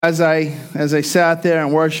As I sat there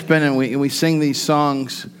and worshiping and we sing these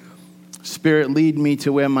songs, Spirit, lead me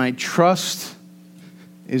to where my trust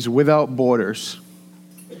is without borders.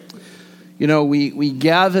 You know, we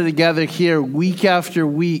gather together here week after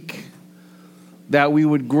week that we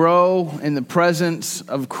would grow in the presence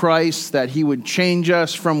of Christ, that He would change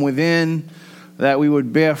us from within, that we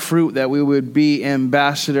would bear fruit, that we would be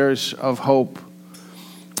ambassadors of hope.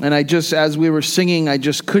 And as we were singing, I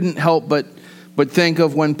just couldn't help but think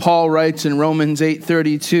of when Paul writes in Romans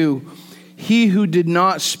 8:32, He who did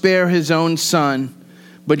not spare His own Son,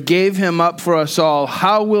 but gave Him up for us all,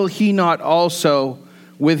 how will He not also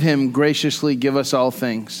with Him graciously give us all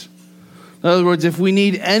things? In other words, if we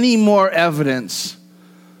need any more evidence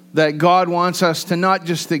that God wants us to not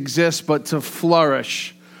just exist, but to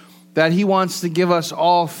flourish, that He wants to give us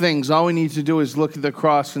all things, all we need to do is look at the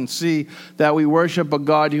cross and see that we worship a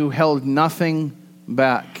God who held nothing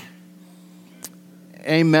back.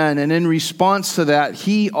 Amen. And in response to that,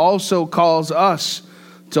 He also calls us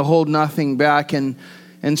to hold nothing back. And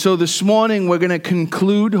so this morning we're going to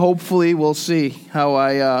conclude. Hopefully, we'll see how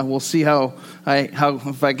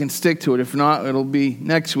if I can stick to it. If not, it'll be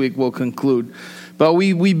next week we'll conclude. But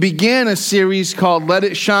we began a series called Let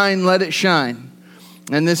It Shine, Let It Shine.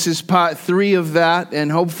 And this is part 3 of that.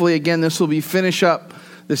 And hopefully, again, this will be finish up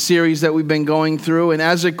the series that we've been going through. And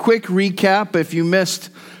as a quick recap, if you missed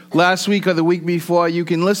last week or the week before, you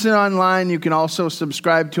can listen online. You can also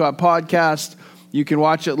subscribe to our podcast. You can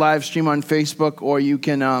watch it live stream on Facebook, or you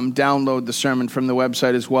can download the sermon from the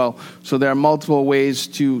website as well. So there are multiple ways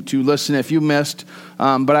to listen if you missed.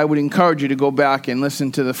 But I would encourage you to go back and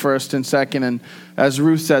listen to the first and second. And as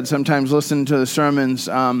Ruth said, sometimes listening to the sermons,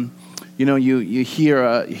 you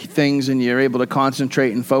hear things and you're able to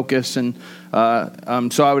concentrate and focus. And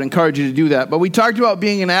so I would encourage you to do that. But we talked about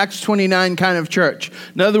being an Acts 29 kind of church.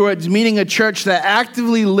 In other words, meaning a church that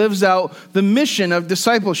actively lives out the mission of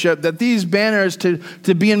discipleship, that these banners to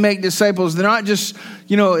be and make disciples, they're not just,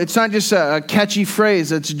 it's not just a catchy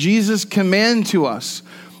phrase. It's Jesus' command to us.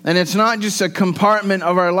 And it's not just a compartment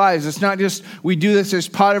of our lives. It's not just we do this as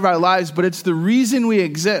part of our lives, but it's the reason we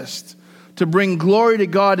exist, to bring glory to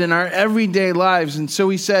God in our everyday lives. And so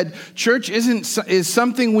he said, church is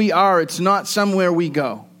something we are. It's not somewhere we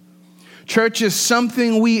go. Church is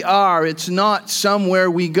something we are. It's not somewhere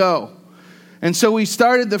we go. And so we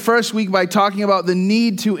started the first week by talking about the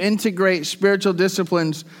need to integrate spiritual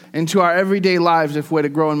disciplines into our everyday lives if we're to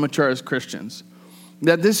grow and mature as Christians.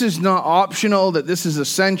 That this is not optional, that this is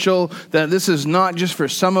essential, that this is not just for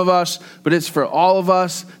some of us, but it's for all of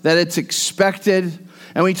us, that it's expected.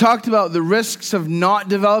 And we talked about the risks of not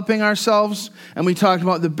developing ourselves, and we talked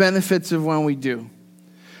about the benefits of when we do.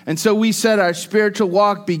 And so we said our spiritual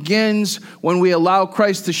walk begins when we allow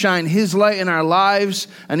Christ to shine His light in our lives,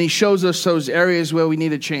 and He shows us those areas where we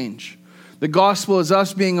need a change. The gospel is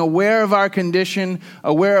us being aware of our condition,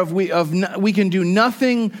 aware of we can do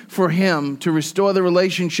nothing for Him to restore the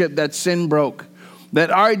relationship that sin broke,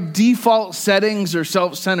 that our default settings are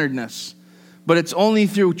self-centeredness. But it's only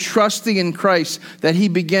through trusting in Christ that He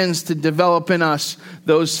begins to develop in us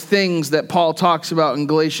those things that Paul talks about in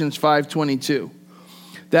Galatians 5:22.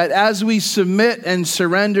 That as we submit and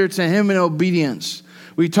surrender to Him in obedience,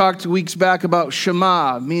 we talked weeks back about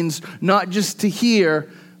Shema, means not just to hear,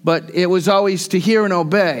 but it was always to hear and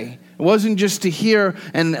obey. It wasn't just to hear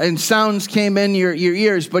and sounds came in your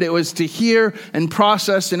ears, but it was to hear and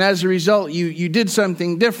process, and as a result, you did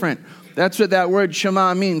something different. That's what that word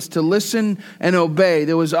Shema means, to listen and obey.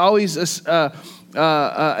 There was always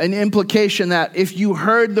an implication that if you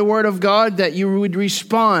heard the word of God, that you would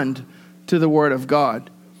respond to the word of God.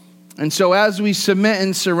 And so as we submit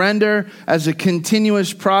and surrender as a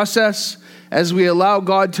continuous process, as we allow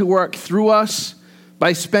God to work through us,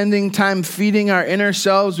 by spending time feeding our inner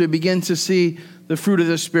selves, we begin to see the fruit of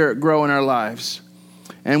the Spirit grow in our lives.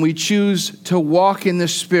 And we choose to walk in the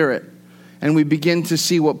Spirit. And we begin to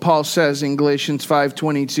see what Paul says in Galatians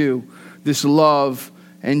 5:22, this love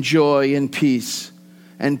and joy and peace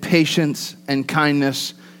and patience and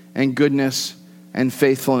kindness and goodness and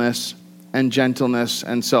faithfulness and gentleness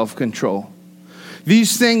and self-control.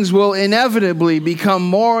 These things will inevitably become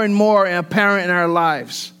more and more apparent in our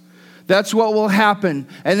lives. That's what will happen.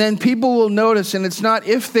 And then people will notice, and it's not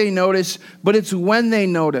if they notice, but it's when they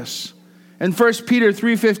notice. And 1 Peter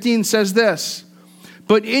 3:15 says this,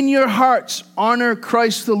 but in your hearts, honor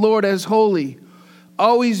Christ the Lord as holy.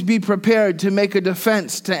 Always be prepared to make a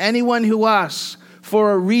defense to anyone who asks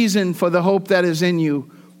for a reason for the hope that is in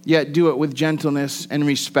you, yet do it with gentleness and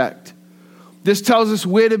respect. This tells us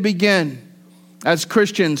where to begin as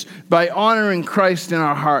Christians by honoring Christ in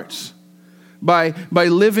our hearts. by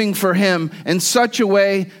living for him in such a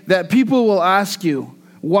way that people will ask you,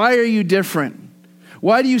 why are you different?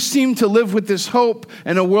 Why do you seem to live with this hope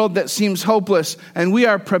in a world that seems hopeless? And we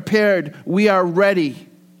are prepared. We are ready.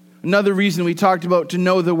 Another reason we talked about to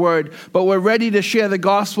know the word. But we're ready to share the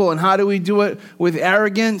gospel. And how do we do it? With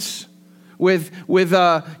arrogance, with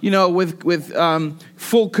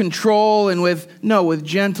full control, and with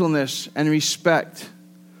gentleness and respect.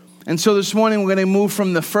 And so this morning we're going to move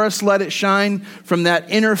from the first let it shine, from that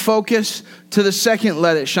inner focus, to the second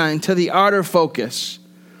let it shine, to the outer focus.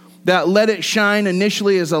 That let it shine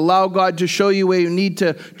initially is allow God to show you where you need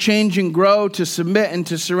to change and grow, to submit and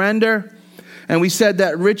to surrender. And we said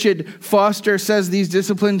that Richard Foster says these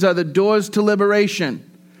disciplines are the doors to liberation.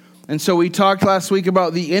 And so we talked last week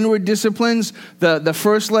about the inward disciplines, the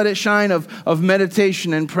first let it shine of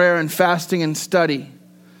meditation and prayer and fasting and study.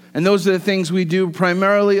 And those are the things we do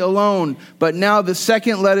primarily alone. But now the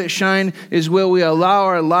second let it shine is where we allow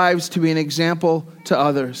our lives to be an example to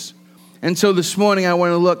others. And so this morning I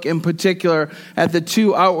want to look in particular at the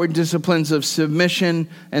two outward disciplines of submission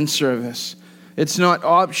and service. It's not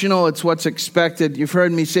optional, it's what's expected. You've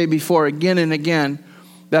heard me say before again and again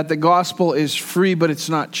that the gospel is free, but it's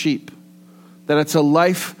not cheap. That it's a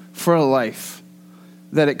life for a life.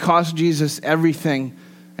 That it cost Jesus everything,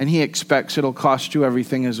 and he expects it'll cost you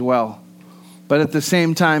everything as well. But at the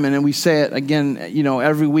same time, and then we say it again,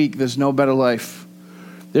 every week, there's no better life.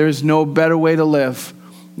 There is no better way to live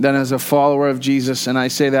than as a follower of Jesus. And I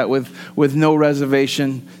say that with no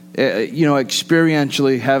reservation.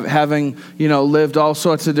 Experientially, having lived all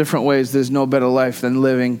sorts of different ways, there's no better life than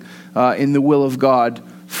living in the will of God,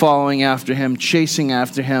 following after him, chasing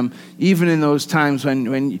after him, even in those times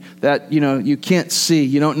when you can't see,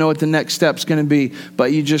 you don't know what the next step's going to be,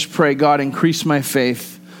 but you just pray, God, increase my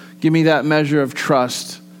faith. Give me that measure of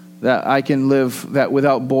trust that I can live that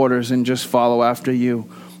without borders and just follow after you.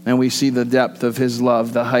 And we see the depth of his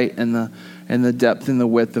love, the height and the depth and the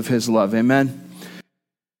width of his love. Amen.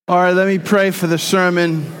 All right, let me pray for the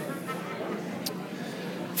sermon.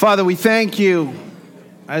 Father, we thank you,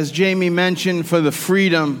 as Jamie mentioned, for the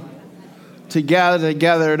freedom to gather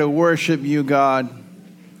together to worship you, God.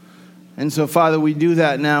 And so, Father, we do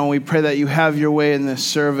that now. We pray that you have your way in this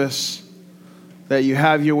service, that you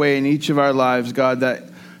have your way in each of our lives, God,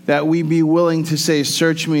 that we be willing to say,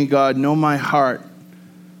 search me, God, know my heart,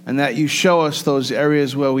 and that you show us those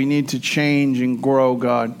areas where we need to change and grow,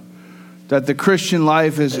 God. That the Christian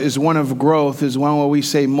life is one of growth, is one where we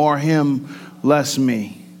say more him, less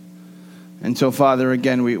me. And so, Father,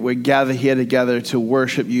 again, we gather here together to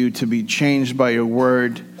worship you, to be changed by your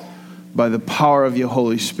word, by the power of your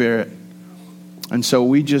Holy Spirit. And so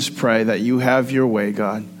we just pray that you have your way,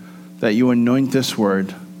 God, that you anoint this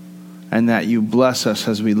word, and that you bless us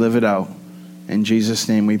as we live it out. In Jesus'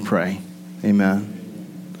 name we pray.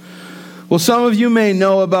 Amen. Well, some of you may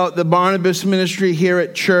know about the Barnabas ministry here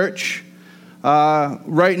at church.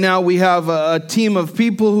 Right now we have a team of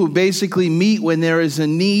people who basically meet when there is a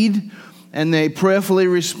need, and they prayerfully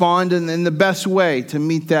respond in the best way to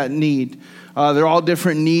meet that need. They're all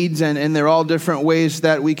different needs, and they're all different ways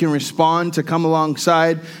that we can respond to come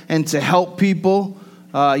alongside and to help people.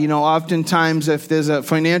 Oftentimes if there's a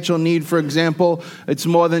financial need, for example, it's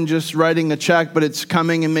more than just writing a check, but it's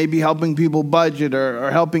coming and maybe helping people budget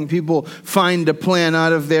or helping people find a plan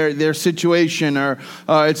out of their situation, or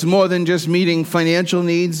it's more than just meeting financial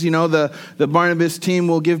needs. The Barnabas team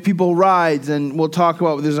will give people rides, and we'll talk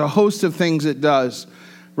about, there's a host of things it does.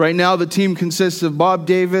 Right now, the team consists of Bob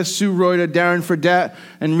Davis, Sue Reuter, Darren Fredette,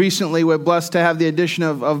 and recently we're blessed to have the addition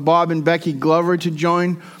of Bob and Becky Glover to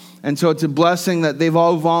join. And so it's a blessing that they've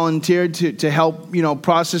all volunteered to help,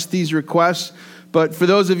 process these requests. But for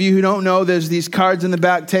those of you who don't know, there's these cards in the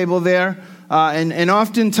back table there. And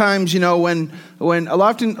oftentimes,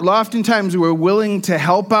 oftentimes we're willing to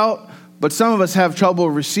help out, but some of us have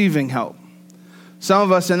trouble receiving help. Some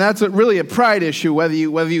of us, and that's really a pride issue, whether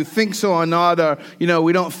you think so or not, or,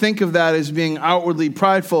 we don't think of that as being outwardly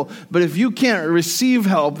prideful. But if you can't receive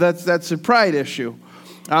help, that's a pride issue.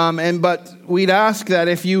 But we'd ask that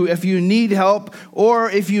if you need help, or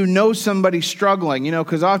if you know somebody struggling,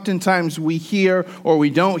 because oftentimes we hear or we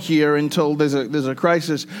don't hear until there's a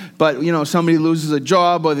crisis. But somebody loses a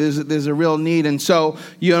job, or there's a real need, and so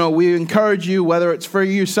we encourage you, whether it's for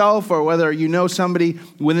yourself or whether somebody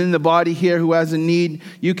within the body here who has a need,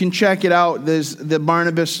 you can check it out. There's the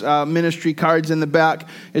Barnabas ministry cards in the back.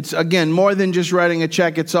 It's again more than just writing a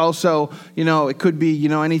check. It's also it could be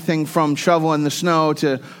anything from shoveling the snow to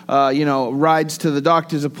to, rides to the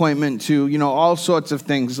doctor's appointment, to, all sorts of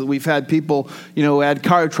things. We've had people, who had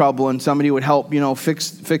car trouble and somebody would help,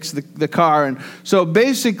 fix the car. And so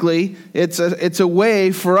basically, it's a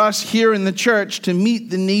way for us here in the church to meet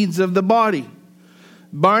the needs of the body.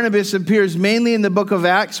 Barnabas appears mainly in the book of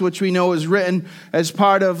Acts, which we know is written as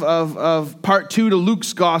part of part 2 to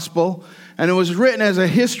Luke's gospel, and it was written as a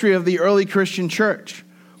history of the early Christian church.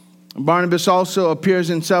 Barnabas also appears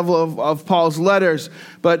in several of Paul's letters,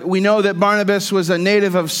 but we know that Barnabas was a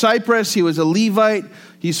native of Cyprus. He was a Levite.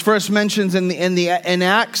 He's first mentioned in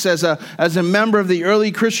Acts as a member of the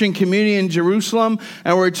early Christian community in Jerusalem,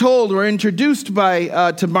 and we're introduced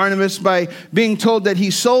to Barnabas by being told that he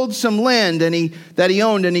sold some land that he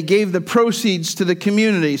owned, and he gave the proceeds to the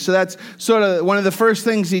community. So that's sort of one of the first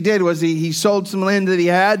things he did was he sold some land that he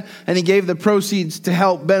had, and he gave the proceeds to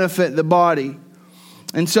help benefit the body.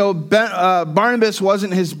 And so Barnabas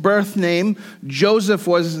wasn't his birth name. Joseph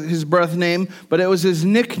was his birth name, but it was his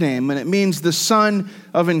nickname, and it means the son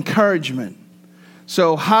of encouragement.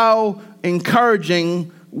 So how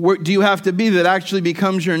encouraging do you have to be that actually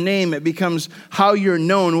becomes your name? It becomes how you're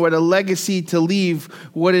known, what a legacy to leave,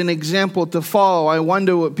 what an example to follow. I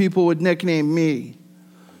wonder what people would nickname me.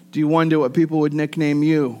 Do you wonder what people would nickname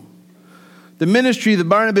you? The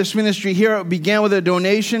Barnabas ministry here began with a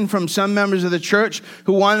donation from some members of the church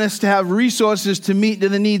who wanted us to have resources to meet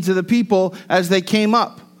the needs of the people as they came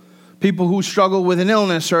up. People who struggled with an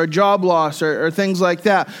illness or a job loss or things like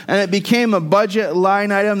that. And it became a budget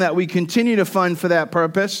line item that we continue to fund for that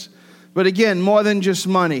purpose. But again, more than just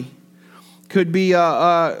money. Could be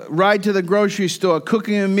a ride to the grocery store,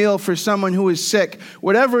 cooking a meal for someone who is sick,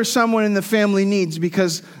 whatever someone in the family needs,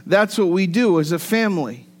 because that's what we do as a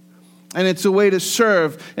family. And it's a way to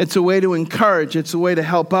serve, it's a way to encourage, it's a way to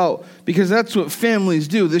help out, because that's what families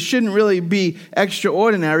do. This shouldn't really be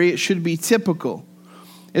extraordinary, it should be typical.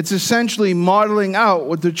 It's essentially modeling out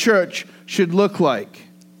what the church should look like.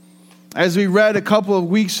 As we read a couple of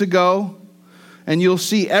weeks ago, and you'll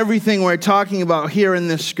see everything we're talking about here in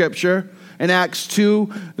this scripture, in Acts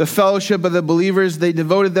 2, the fellowship of the believers, they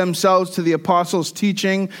devoted themselves to the apostles'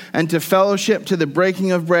 teaching and to fellowship, to the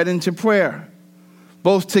breaking of bread and to prayer.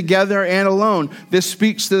 Both together and alone. This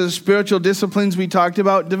speaks to the spiritual disciplines we talked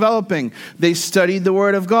about developing. They studied the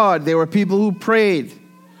Word of God. They were people who prayed.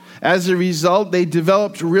 As a result, they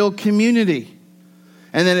developed real community.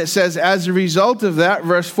 And then it says, as a result of that,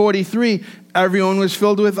 verse 43, everyone was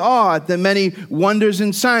filled with awe at the many wonders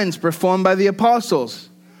and signs performed by the apostles.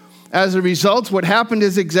 As a result, what happened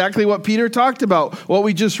is exactly what Peter talked about, what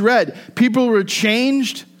we just read. People were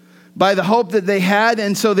changed by the hope that they had,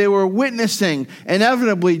 and so they were witnessing,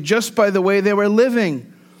 inevitably, just by the way they were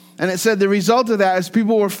living. And it said the result of that is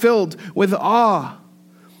people were filled with awe.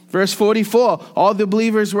 Verse 44, all the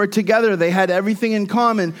believers were together. They had everything in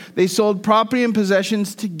common. They sold property and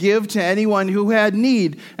possessions to give to anyone who had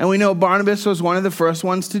need. And we know Barnabas was one of the first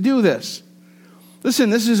ones to do this. Listen,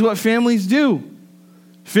 this is what families do.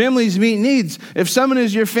 Families meet needs. If someone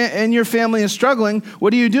in your family is struggling,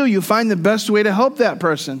 what do? You find the best way to help that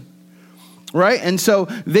person. Right? And so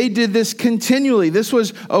they did this continually. This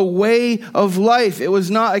was a way of life. It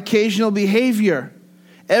was not occasional behavior.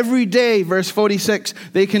 Every day, verse 46,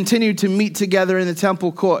 they continued to meet together in the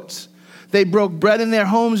temple courts. They broke bread in their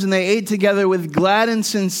homes and they ate together with glad and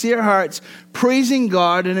sincere hearts, praising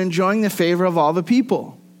God and enjoying the favor of all the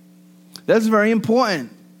people. That's very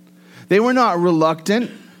important. They were not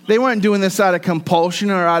reluctant. They weren't doing this out of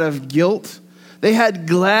compulsion or out of guilt. They had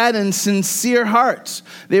glad and sincere hearts.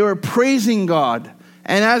 They were praising God.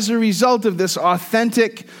 And as a result of this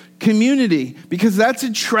authentic community, because that's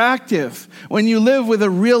attractive. When you live with a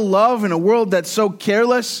real love in a world that's so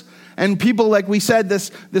careless, and people, like we said,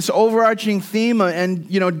 this overarching theme, and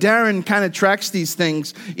Darren kind of tracks these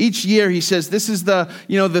things. Each year he says, this is the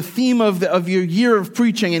theme of your year of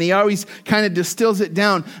preaching, and he always kind of distills it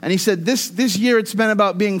down. And he said, this year it's been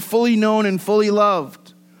about being fully known and fully loved.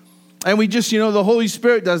 And we just, the Holy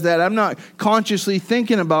Spirit does that. I'm not consciously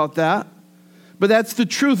thinking about that. But that's the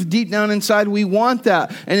truth. Deep down inside, we want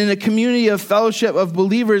that. And in a community of fellowship of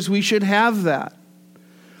believers, we should have that.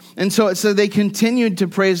 And so it said they continued to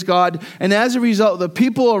praise God. And as a result, the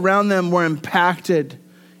people around them were impacted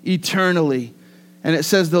eternally. And it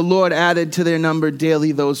says the Lord added to their number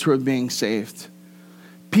daily those who were being saved.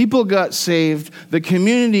 People got saved, the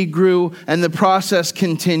community grew, and the process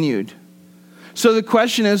continued. So the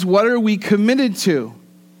question is, what are we committed to?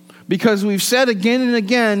 Because we've said again and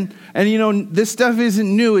again, and this stuff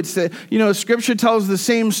isn't new. It's Scripture tells the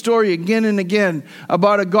same story again and again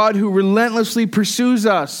about a God who relentlessly pursues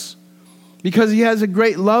us. because he has a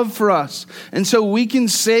great love for us. And so we can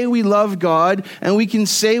say we love God and we can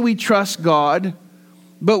say we trust God,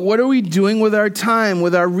 but what are we doing with our time,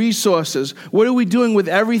 with our resources? What are we doing with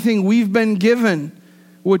everything we've been given,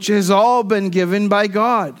 which has all been given by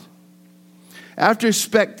God? After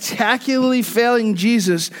spectacularly failing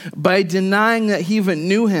Jesus by denying that he even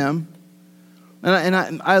knew him, and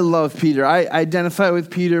I love Peter. I identify with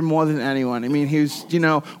Peter more than anyone. I mean, he was,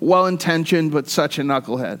 well-intentioned, but such a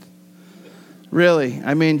knucklehead. Really.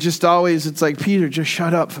 I mean, just always, it's like, Peter, just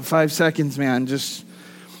shut up for 5 seconds, man.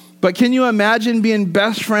 But can you imagine being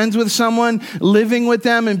best friends with someone, living with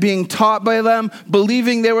them and being taught by them,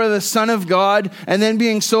 believing they were the Son of God, and then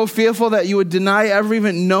being so fearful that you would deny ever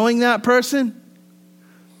even knowing that person?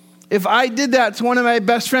 If I did that to one of my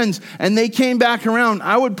best friends and they came back around,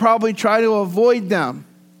 I would probably try to avoid them.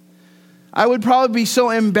 I would probably be so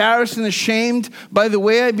embarrassed and ashamed by the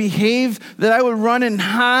way I behaved that I would run and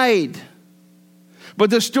hide.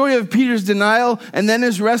 But the story of Peter's denial and then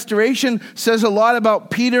his restoration says a lot about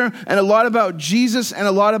Peter and a lot about Jesus and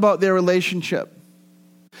a lot about their relationship.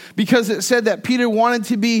 Because it said that Peter wanted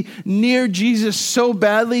to be near Jesus so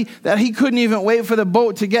badly that he couldn't even wait for the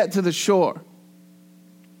boat to get to the shore.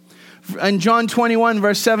 In John 21,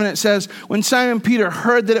 verse 7, it says, when Simon Peter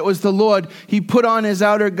heard that it was the Lord, he put on his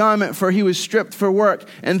outer garment, for he was stripped for work,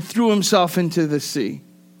 and threw himself into the sea.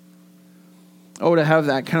 Oh, to have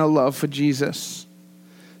that kind of love for Jesus.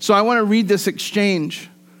 So I want to read this exchange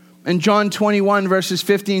in John 21, verses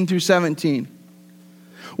 15 through 17.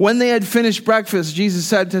 When they had finished breakfast, Jesus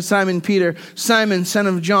said to Simon Peter, Simon, son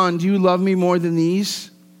of John, do you love me more than these?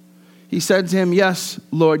 He said to him, yes,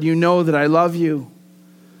 Lord, you know that I love you.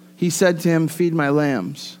 He said to him, feed my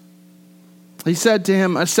lambs. He said to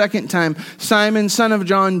him a second time, Simon, son of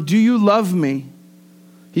John, do you love me?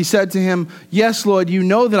 He said to him, yes, Lord, you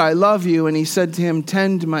know that I love you. And he said to him,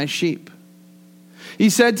 tend my sheep.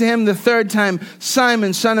 He said to him the third time,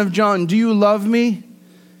 Simon, son of John, do you love me?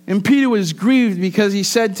 And Peter was grieved because he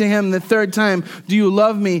said to him the third time, do you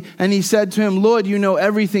love me? And he said to him, Lord, you know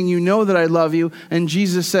everything. You know that I love you. And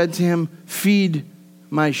Jesus said to him, feed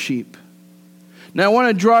my sheep. Now, I want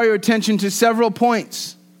to draw your attention to several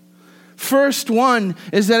points. First one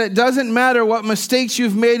is that it doesn't matter what mistakes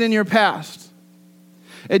you've made in your past.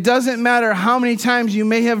 It doesn't matter how many times you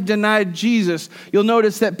may have denied Jesus. You'll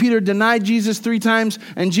notice that Peter denied Jesus 3 times,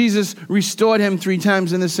 and Jesus restored him 3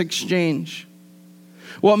 times in this exchange.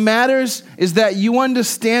 What matters is that you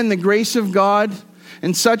understand the grace of God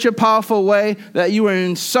in such a powerful way that you are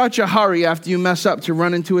in such a hurry after you mess up to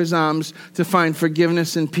run into his arms to find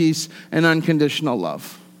forgiveness and peace and unconditional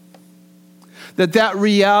love. That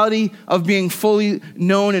reality of being fully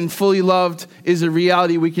known and fully loved is a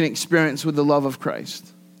reality we can experience with the love of Christ.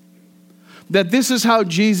 That this is how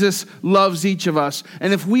Jesus loves each of us.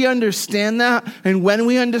 And if we understand that, and when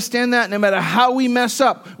we understand that, no matter how we mess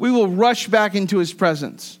up, we will rush back into his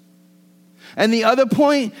presence. And the other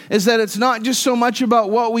point is that it's not just so much about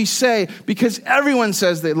what we say, because everyone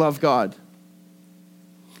says they love God.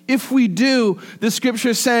 If we do, the scripture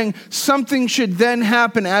is saying something should then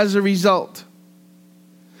happen as a result.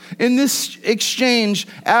 In this exchange,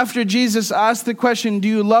 after Jesus asked the question, do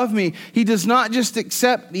you love me? He does not just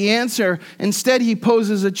accept the answer. Instead, he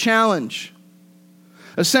poses a challenge.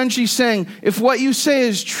 Essentially saying, if what you say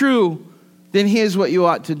is true, then here's what you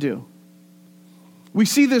ought to do. We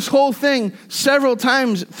see this whole thing several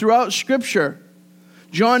times throughout Scripture.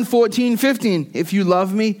 John 14:15, if you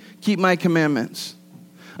love me, keep my commandments.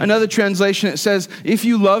 Another translation, it says, if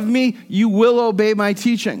you love me, you will obey my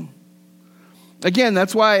teaching. Again,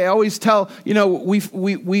 that's why I always tell, we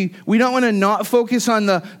don't want to not focus on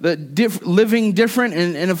the living different.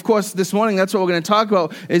 And of course, this morning, that's what we're going to talk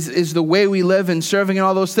about is the way we live and serving and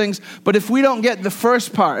all those things. But if we don't get the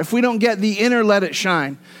first part, if we don't get the inner let it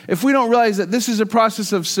shine, if we don't realize that this is a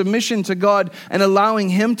process of submission to God and allowing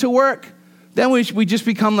him to work, then we just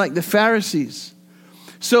become like the Pharisees.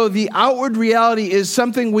 So the outward reality is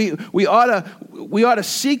something we ought to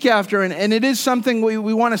seek after, and it is something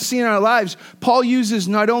we want to see in our lives. Paul uses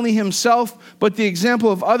not only himself, but the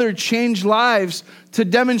example of other changed lives to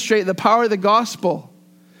demonstrate the power of the gospel.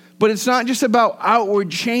 But it's not just about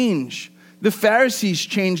outward change. The Pharisees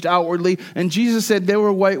changed outwardly, and Jesus said they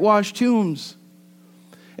were whitewashed tombs.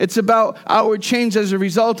 It's about outward change as a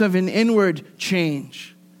result of an inward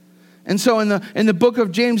change. And so in the book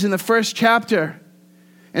of James, in the first chapter,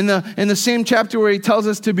 in the same chapter where he tells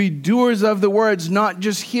us to be doers of the words, not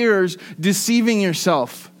just hearers, deceiving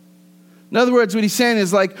yourself. In other words, what he's saying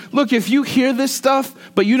is like, look, if you hear this stuff,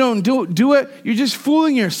 but you don't do it, you're just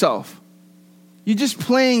fooling yourself. You're just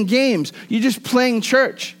playing games. You're just playing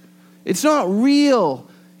church. It's not real.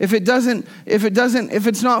 if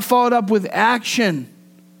it's not followed up with action.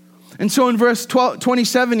 And so in verse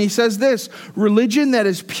 27, he says this, religion that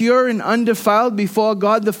is pure and undefiled before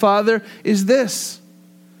God the Father is this,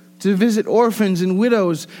 to visit orphans and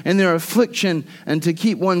widows in their affliction and to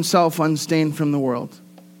keep oneself unstained from the world.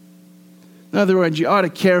 In other words, you ought to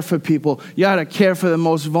care for people. You ought to care for the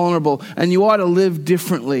most vulnerable. And you ought to live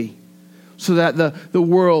differently so that the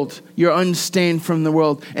world, you're unstained from the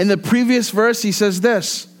world. In the previous verse, he says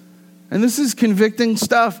this, and this is convicting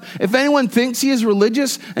stuff. If anyone thinks he is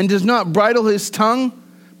religious and does not bridle his tongue,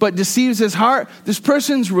 but deceives his heart, this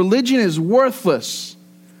person's religion is worthless.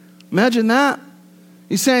 Imagine that.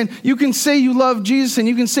 He's saying, you can say you love Jesus and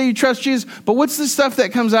you can say you trust Jesus, but what's the stuff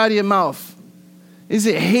that comes out of your mouth? Is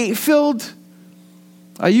it hate-filled?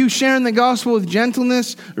 Are you sharing the gospel with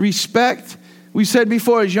gentleness, respect? We said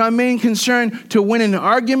before, is your main concern to win an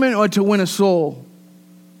argument or to win a soul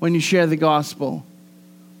when you share the gospel?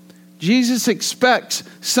 Jesus expects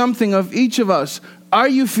something of each of us. Are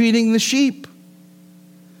you feeding the sheep?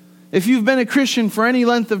 If you've been a Christian for any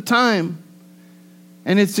length of time,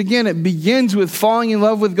 and it begins with falling in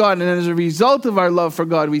love with God, and as a result of our love for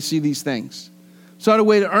God, we see these things. It's not a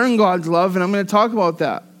way to earn God's love, and I'm going to talk about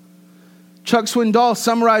that. Chuck Swindoll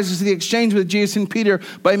summarizes the exchange with Jesus and Peter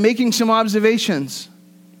by making some observations.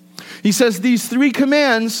 He says these three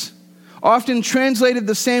commands, often translated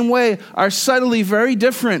the same way, are subtly very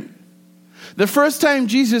different. The first time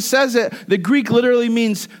Jesus says it, the Greek literally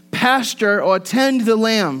means pasture or tend the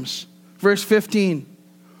lambs. Verse 15.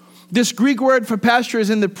 This Greek word for pasture is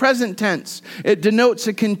in the present tense. It denotes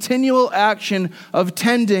a continual action of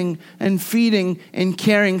tending and feeding and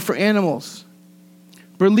caring for animals.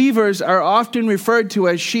 Believers are often referred to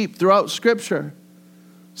as sheep throughout Scripture.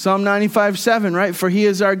 Psalm 95:7, right? For he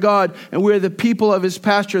is our God, and we are the people of his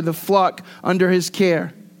pasture, the flock under his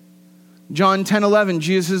care. John 10:11,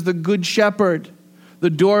 Jesus is the good shepherd, the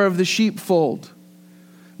door of the sheepfold.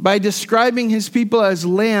 By describing his people as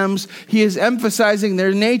lambs, he is emphasizing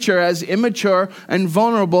their nature as immature and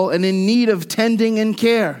vulnerable and in need of tending and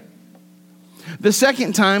care. The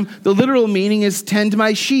second time, the literal meaning is tend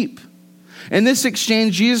my sheep. In this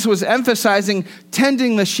exchange, Jesus was emphasizing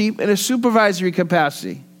tending the sheep in a supervisory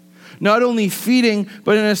capacity. Not only feeding,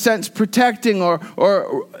 but in a sense protecting or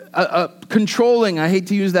controlling. I hate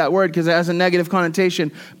to use that word because it has a negative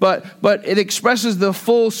connotation, but it expresses the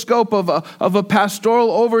full scope of a pastoral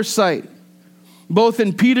oversight, both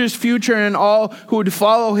in Peter's future and all who would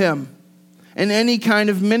follow him in any kind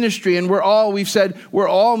of ministry. And we've said, we're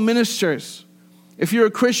all ministers. If you're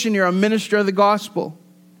a Christian, you're a minister of the gospel.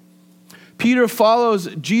 Peter follows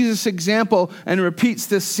Jesus' example and repeats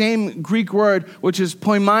this same Greek word, which is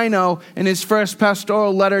poimaino, in his first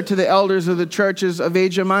pastoral letter to the elders of the churches of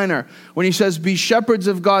Asia Minor, when he says, be shepherds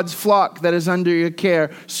of God's flock that is under your care,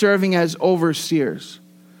 serving as overseers.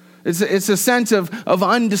 It's a sense of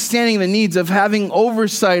understanding the needs, of having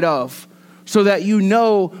oversight of, so that you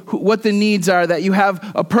know what the needs are, that you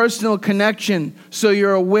have a personal connection, so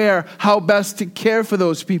you're aware how best to care for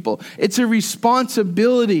those people. It's a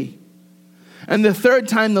responsibility. And the third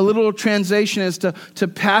time, the literal translation is to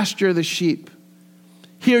pasture the sheep.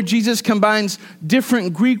 Here, Jesus combines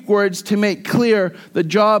different Greek words to make clear the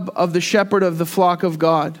job of the shepherd of the flock of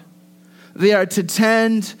God. They are to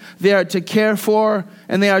tend, they are to care for,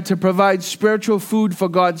 and they are to provide spiritual food for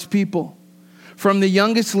God's people. From the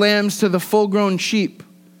youngest lambs to the full-grown sheep.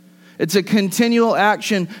 It's a continual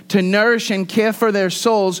action to nourish and care for their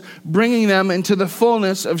souls, bringing them into the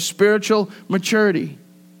fullness of spiritual maturity.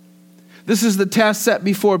 This is the task set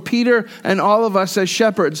before Peter and all of us as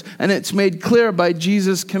shepherds, and it's made clear by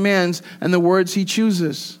Jesus' commands and the words he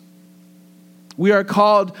chooses. We are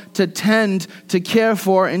called to tend, to care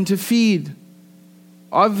for, and to feed.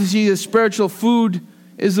 Obviously, the spiritual food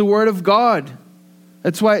is the Word of God.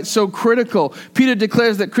 That's why it's so critical. Peter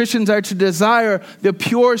declares that Christians are to desire the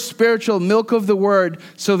pure spiritual milk of the Word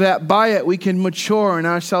so that by it we can mature in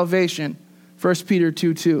our salvation. 1 Peter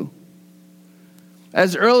 2:2.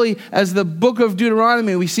 As early as the book of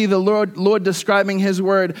Deuteronomy, we see the Lord describing his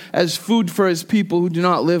word as food for his people who do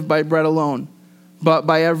not live by bread alone, but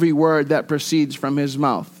by every word that proceeds from his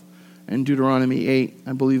mouth. In Deuteronomy 8,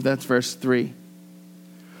 I believe that's verse 3.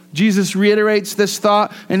 Jesus reiterates this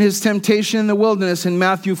thought in his temptation in the wilderness in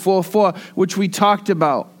Matthew 4:4, which we talked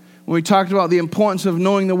about. When we talked about the importance of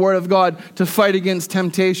knowing the word of God to fight against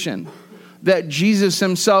temptation. That Jesus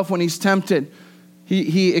himself, when he's tempted,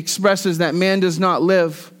 He expresses that man does not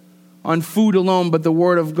live on food alone, but the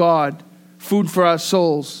word of God, food for our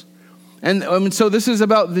souls. And so this is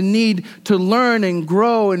about the need to learn and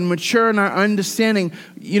grow and mature in our understanding.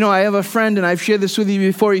 I have a friend, and I've shared this with you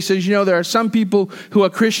before. He says, there are some people who are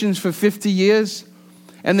Christians for 50 years,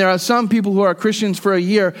 and there are some people who are Christians for a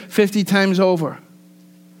year 50 times over.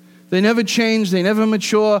 They never change. They never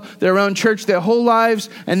mature. They're around church their whole lives,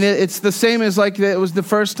 and it's the same as like it was the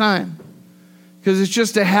first time. Because it's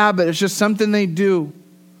just a habit. It's just something they do.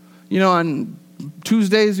 On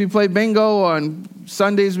Tuesdays we play bingo. On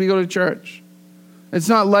Sundays we go to church. It's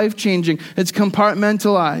not life-changing. It's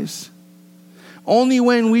compartmentalized. Only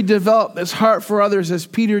when we develop this heart for others, as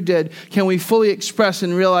Peter did, can we fully express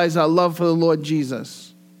and realize our love for the Lord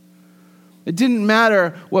Jesus. It didn't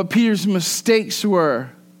matter what Peter's mistakes were.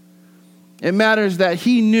 It matters that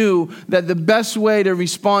he knew that the best way to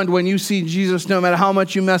respond when you see Jesus, no matter how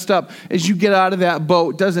much you messed up, is you get out of that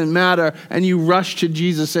boat. Doesn't matter. And you rush to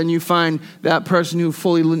Jesus and you find that person who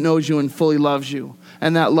fully knows you and fully loves you.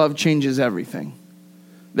 And that love changes everything.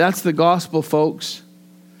 That's the gospel, folks.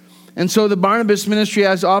 And so the Barnabas ministry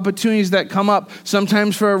has opportunities that come up,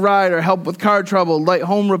 sometimes for a ride or help with car trouble, light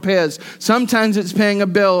home repairs. Sometimes it's paying a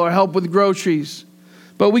bill or help with groceries.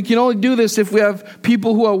 But we can only do this if we have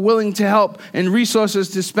people who are willing to help and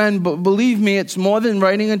resources to spend. But believe me, it's more than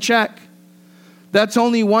writing a check. That's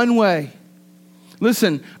only one way.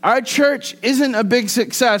 Listen, our church isn't a big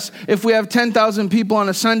success if we have 10,000 people on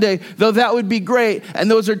a Sunday, though that would be great, and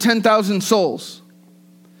those are 10,000 souls.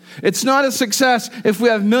 It's not a success if we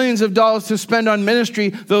have millions of dollars to spend on ministry,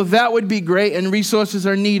 though that would be great and resources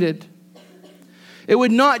are needed. It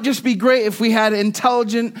would not just be great if we had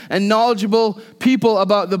intelligent and knowledgeable people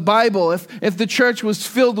about the Bible, if the church was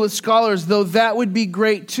filled with scholars, though that would be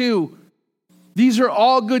great too. These are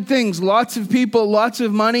all good things. Lots of people, lots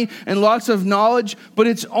of money, and lots of knowledge, but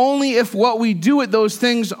it's only if what we do with those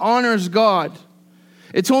things honors God.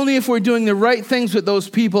 It's only if we're doing the right things with those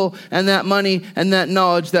people and that money and that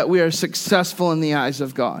knowledge that we are successful in the eyes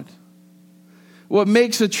of God. What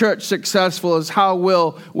makes a church successful is how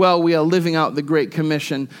well we are living out the Great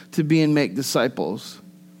Commission to be and make disciples.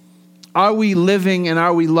 Are we living and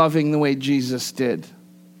are we loving the way Jesus did?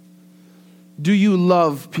 Do you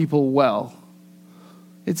love people well?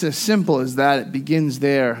 It's as simple as that. It begins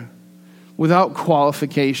there, without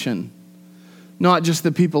qualification. Not just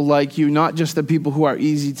the people like you, not just the people who are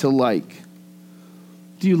easy to like.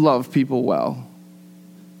 Do you love people well?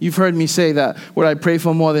 You've heard me say that what I pray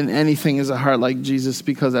for more than anything is a heart like Jesus,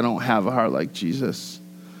 because I don't have a heart like Jesus.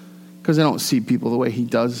 Because I don't see people the way he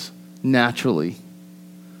does naturally.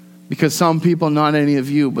 Because some people, not any of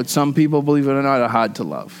you, but some people, believe it or not, are hard to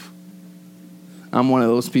love. I'm one of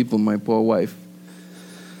those people, my poor wife.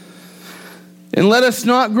 And let us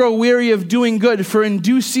not grow weary of doing good, for in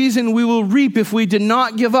due season we will reap if we do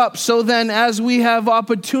not give up. So then, as we have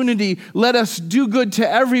opportunity, let us do good to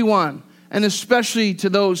everyone, and especially to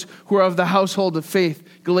those who are of the household of faith.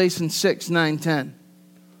 Galatians 6, 9, 10.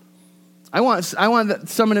 I want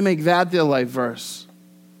someone to make that their life verse.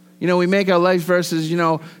 We make our life verses,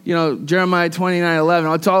 Jeremiah 29,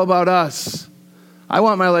 11. It's all about us. I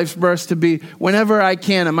want my life verse to be, whenever I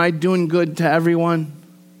can, am I doing good to everyone?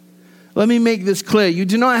 Let me make this clear. You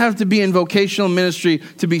do not have to be in vocational ministry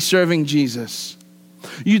to be serving Jesus.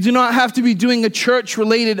 You do not have to be doing a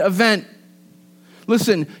church-related event.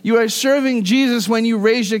 Listen, you are serving Jesus when you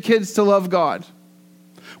raise your kids to love God.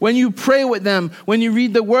 When you pray with them, when you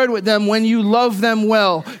read the word with them, when you love them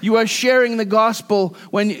well. You are sharing the gospel.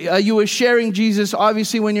 When you are sharing Jesus,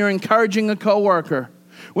 obviously, when you're encouraging a coworker.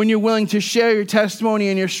 When you're willing to share your testimony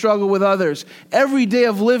and your struggle with others. Every day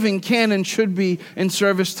of living can and should be in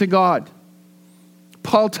service to God.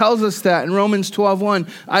 Paul tells us that in Romans 12:1.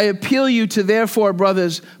 I appeal you to, therefore,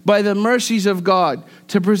 brothers, by the mercies of God,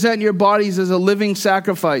 to present your bodies as a living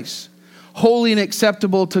sacrifice, holy and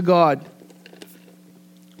acceptable to God,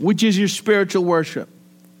 which is your spiritual worship.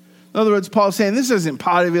 In other words, Paul's saying, this isn't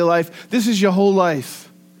part of your life. This is your whole life.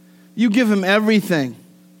 You give him everything.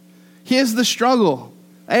 Here's the struggle.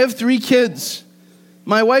 I have 3 kids.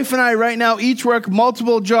 My wife and I right now each work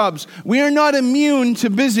multiple jobs. We are not immune to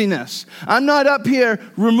busyness. I'm not up here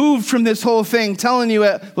removed from this whole thing telling you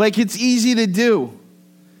it like it's easy to do.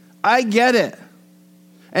 I get it.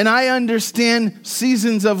 And I understand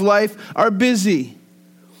seasons of life are busy.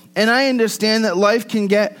 And I understand that life can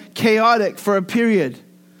get chaotic for a period.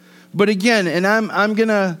 But again, and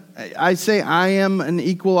I say I am an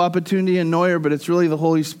equal opportunity annoyer, but it's really the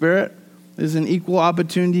Holy Spirit is an equal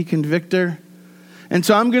opportunity convictor. And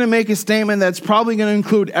so I'm going to make a statement that's probably going to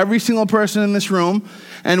include every single person in this room.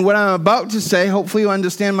 And what I'm about to say, hopefully you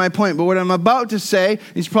understand my point, but what I'm about to say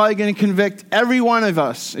is probably going to convict every one of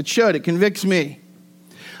us. It should. It convicts me.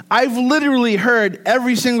 I've literally heard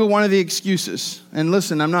every single one of the excuses. And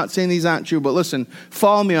listen, I'm not saying these aren't true, but listen,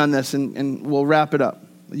 follow me on this and we'll wrap it up.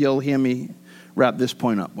 You'll hear me wrap this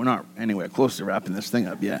point up. We're not anywhere close to wrapping this thing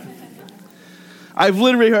up yet. I've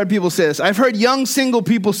literally heard people say this. I've heard young single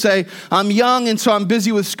people say, I'm young and so I'm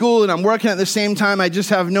busy with school and I'm working at the same time. I just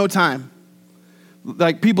have no time.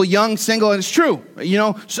 Like people young, single, and it's true.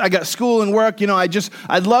 I got school and work.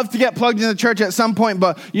 I'd love to get plugged into church at some point,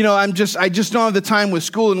 but I just don't have the time with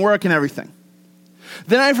school and work and everything.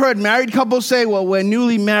 Then I've heard married couples say, well, we're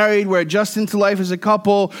newly married, we're adjusting to life as a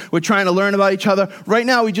couple, we're trying to learn about each other. Right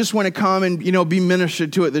now, we just want to come and, be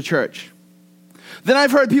ministered to at the church. Then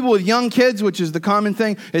I've heard people with young kids, which is the common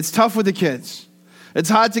thing, it's tough with the kids. It's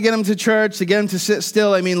hard to get them to church, to get them to sit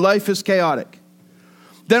still. Life is chaotic.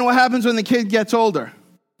 Then what happens when the kid gets older?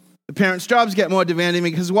 The parents' jobs get more demanding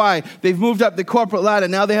because why? They've moved up the corporate ladder.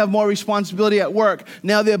 Now they have more responsibility at work.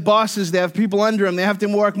 Now they're bosses. They have people under them. They have to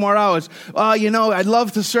work more hours. I'd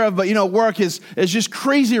love to serve, but, work is just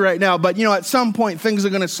crazy right now. But, at some point, things are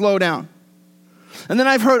going to slow down. And then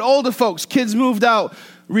I've heard older folks, kids moved out,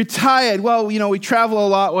 retired. Well, we travel a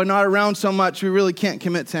lot. We're not around so much. We really can't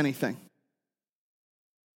commit to anything.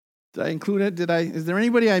 Did I include it? Is there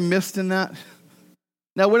anybody I missed in that?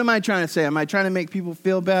 Now, what am I trying to say? Am I trying to make people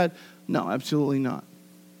feel bad? No, absolutely not.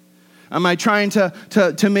 Am I trying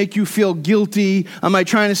to make you feel guilty? Am I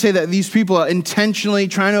trying to say that these people are intentionally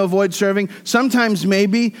trying to avoid serving? Sometimes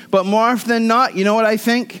maybe, but more often than not, you know what I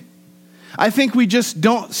think? I think we just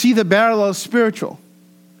don't see the barrel as spiritual.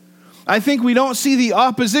 I think we don't see the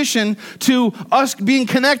opposition to us being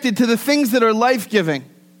connected to the things that are life-giving.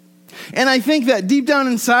 And I think that deep down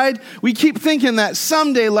inside, we keep thinking that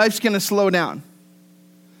someday life's going to slow down.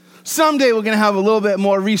 Someday we're going to have a little bit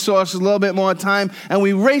more resources, a little bit more time, and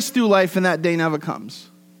we race through life and that day never comes.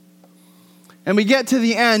 And we get to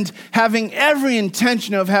the end having every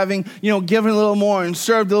intention of having, given a little more and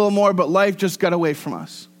served a little more, but life just got away from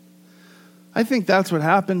us. I think that's what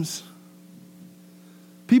happens.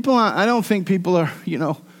 I don't think people are,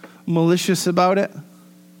 malicious about it.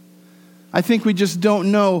 I think we just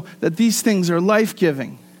don't know that these things are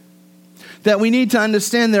life-giving. That we need to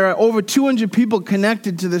understand there are over 200 people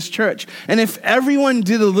connected to this church. And if everyone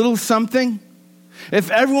did a little something, if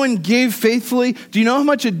everyone gave faithfully, do you know how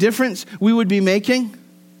much a difference we would be making?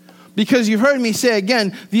 Because you've heard me say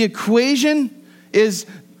again, the equation is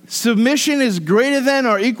submission is greater than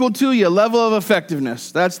or equal to your level of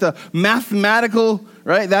effectiveness. That's the mathematical,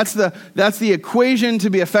 right? That's the equation to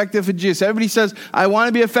be effective for Jesus. Everybody says, I want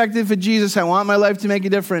to be effective for Jesus. I want my life to make a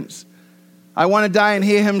difference. I want to die and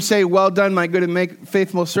hear him say, well done, my good and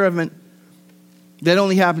faithful servant. That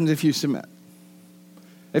only happens if you submit.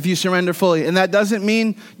 If you surrender fully. And that doesn't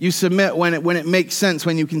mean you submit when it makes sense,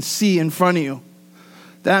 when you can see in front of you.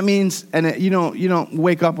 That means, you don't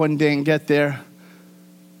wake up one day and get there,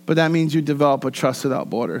 but that means you develop a trust without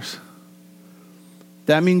borders.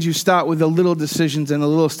 That means you start with the little decisions and the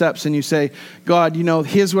little steps and you say, God,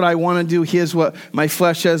 here's what I want to do. Here's what my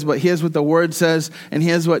flesh says, but here's what the word says. And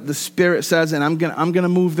here's what the Spirit says. And I'm going to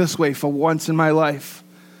move this way for once in my life.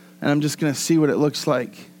 And I'm just going to see what it looks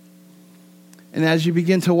like. And as you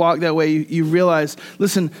begin to walk that way, you realize,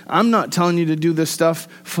 listen, I'm not telling you to do this stuff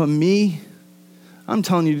for me. I'm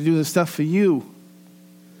telling you to do this stuff for you.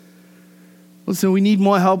 Listen, we need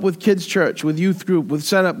more help with kids' church, with youth group, with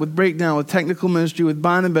setup, with breakdown, with technical ministry, with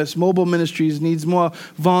Barnabas. Mobile Ministries needs more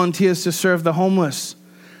volunteers to serve the homeless.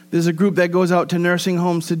 There's a group that goes out to nursing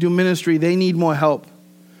homes to do ministry. They need more help.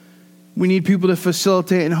 We need people to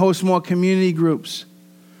facilitate and host more community groups.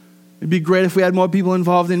 It'd be great if we had more people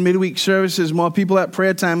involved in midweek services, more people at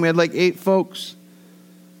prayer time. We had 8 folks.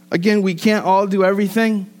 Again, we can't all do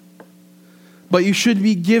everything. But you should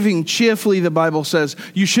be giving cheerfully, the Bible says.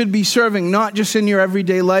 You should be serving, not just in your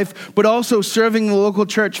everyday life, but also serving the local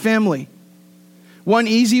church family. One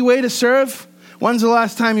easy way to serve, when's the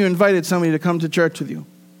last time you invited somebody to come to church with you?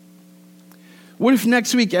 What if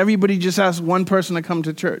next week everybody just asked one person to come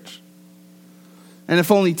to church? And if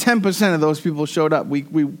only 10% of those people showed up, we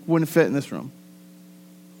wouldn't fit in this room.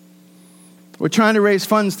 We're trying to raise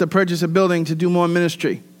funds to purchase a building to do more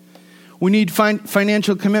ministry. We need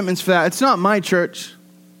financial commitments for that. It's not my church.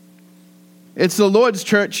 It's the Lord's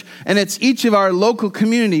church, and it's each of our local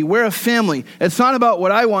community. We're a family. It's not about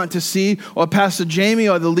what I want to see or Pastor Jamie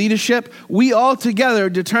or the leadership. We all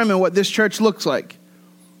together determine what this church looks like.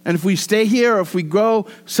 And if we stay here or if we go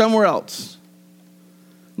somewhere else.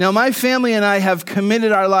 Now, my family and I have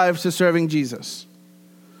committed our lives to serving Jesus.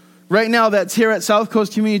 Right now, that's here at South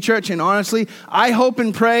Coast Community Church, and honestly, I hope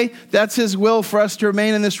and pray that's his will for us to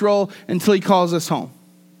remain in this role until he calls us home.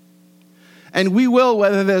 And we will,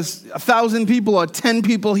 whether there's 1,000 people or 10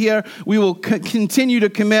 people here, we will continue to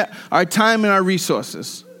commit our time and our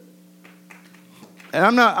resources.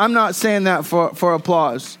 And I'm not saying that for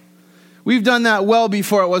applause. We've done that well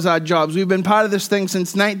before it was our jobs. We've been part of this thing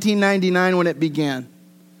since 1999 when it began.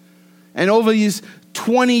 And over these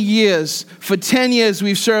 20 years, for 10 years,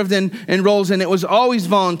 we've served in roles, and it was always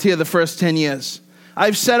volunteer the first 10 years.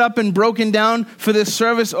 I've set up and broken down for this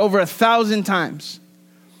service over 1,000 times.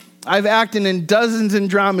 I've acted in dozens of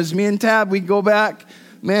dramas. Me and Tab, we go back.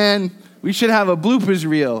 Man, we should have a bloopers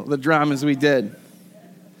reel, the dramas we did.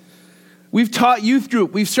 We've taught youth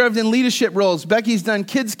group. We've served in leadership roles. Becky's done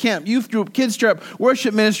kids camp, youth group, kids trip,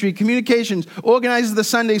 worship ministry, communications, organizes the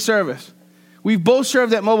Sunday service. We've both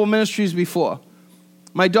served at mobile ministries before.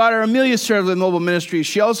 My daughter Amelia served with mobile ministries.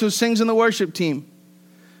 She also sings in the worship team.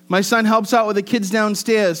 My son helps out with the kids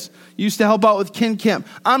downstairs. Used to help out with kin camp.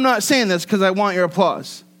 I'm not saying this because I want your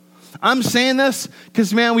applause. I'm saying this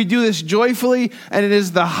because, man, we do this joyfully, and it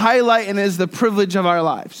is the highlight and it is the privilege of our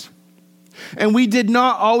lives. And we did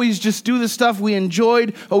not always just do the stuff we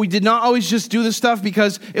enjoyed, or we did not always just do the stuff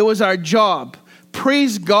because it was our job.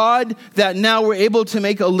 Praise God that now we're able to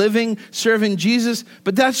make a living serving Jesus,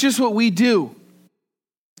 but that's just what we do.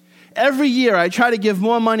 Every year I try to give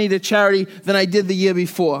more money to charity than I did the year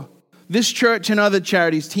before. This church and other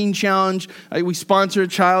charities, Teen Challenge, we sponsor a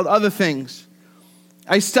child, other things.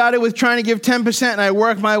 I started with trying to give 10% and I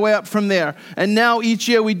worked my way up from there. And now each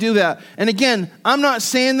year we do that. And again, I'm not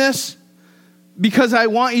saying this because I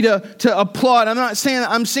want you to applaud.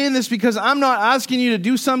 I'm saying this because I'm not asking you to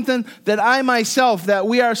do something that that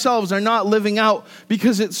we ourselves are not living out,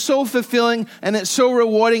 because it's so fulfilling and it's so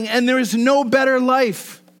rewarding, and there is no better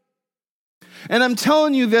life. And I'm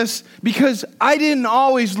telling you this because I didn't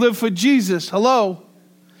always live for Jesus. Hello?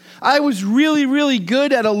 I was really, really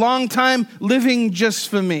good at a long time living just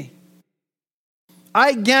for me.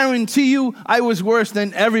 I guarantee you I was worse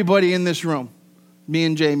than everybody in this room. Me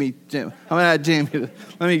and Jamie. I'm going to add Jamie.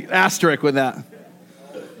 Let me asterisk with that.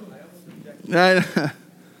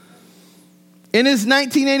 In his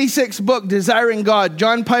 1986 book, Desiring God,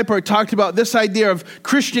 John Piper talked about this idea of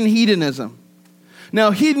Christian hedonism.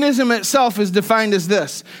 Now, hedonism itself is defined as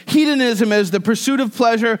this. Hedonism is the pursuit of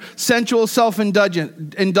pleasure, sensual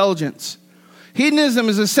self-indulgence. Hedonism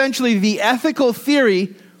is essentially the ethical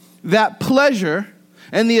theory that pleasure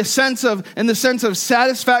and the sense of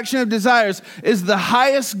satisfaction of desires is the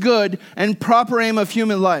highest good and proper aim of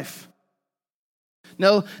human life.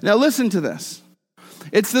 Now listen to this.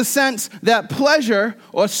 It's the sense that pleasure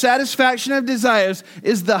or satisfaction of desires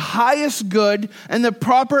is the highest good and the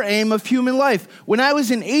proper aim of human life. When I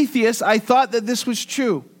was an atheist, I thought that this was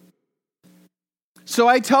true. So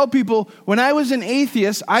I tell people, when I was an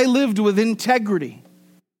atheist, I lived with integrity.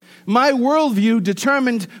 My worldview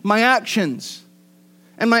determined my actions.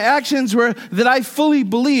 And my actions were that I fully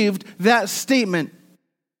believed that statement,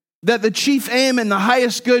 that the chief aim and the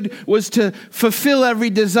highest good was to fulfill every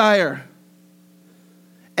desire.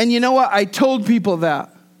 And you know what? I told people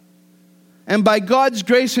that. And by God's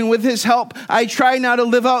grace and with His help, I try now to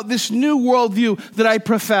live out this new worldview that I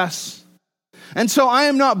profess. And so I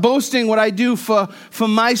am not boasting what I do for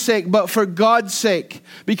my sake, but for God's sake.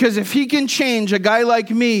 Because if He can change a guy like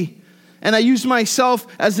me, and I use myself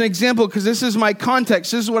as an example because this is my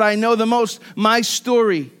context, this is what I know the most, my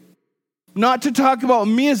story. Not to talk about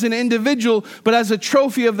me as an individual, but as a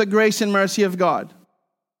trophy of the grace and mercy of God.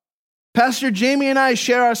 Pastor Jamie and I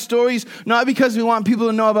share our stories not because we want people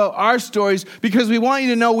to know about our stories, because we want you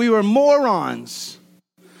to know we were morons.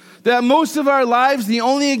 That most of our lives, the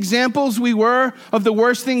only examples we were of the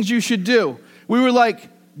worst things you should do. We were like,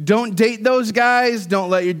 don't date those guys. Don't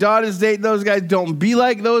let your daughters date those guys. Don't be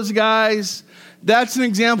like those guys. That's an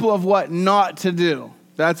example of what not to do.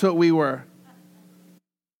 That's what we were.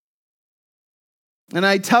 And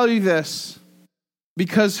I tell you this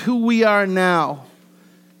because who we are now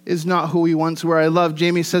is not who we once were. I love,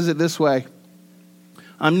 Jamie says it this way.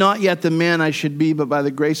 I'm not yet the man I should be, but by the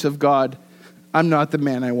grace of God, I'm not the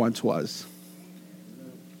man I once was.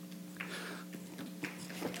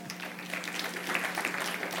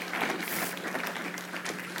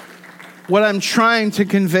 What I'm trying to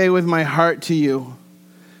convey with my heart to you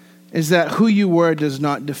is that who you were does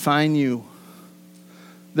not define you.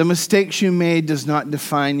 The mistakes you made does not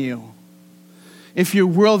define you. If your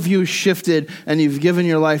worldview shifted and you've given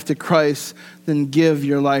your life to Christ, then give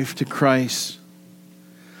your life to Christ.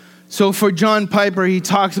 So for John Piper, he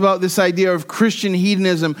talks about this idea of Christian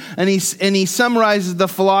hedonism, and he summarizes the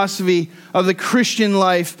philosophy of the Christian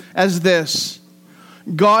life as this: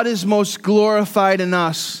 God is most glorified in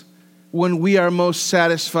us when we are most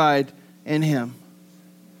satisfied in Him.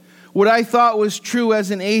 What I thought was true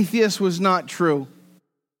as an atheist was not true.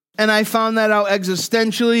 And I found that out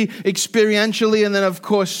existentially, experientially, and then, of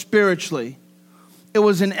course, spiritually. It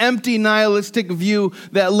was an empty, nihilistic view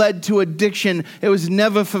that led to addiction. It was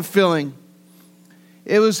never fulfilling.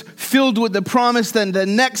 It was filled with the promise that the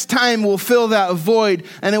next time will fill that void,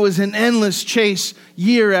 and it was an endless chase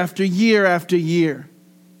year after year after year.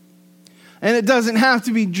 And it doesn't have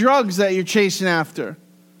to be drugs that you're chasing after.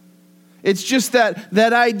 It's just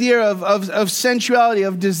that idea of sensuality,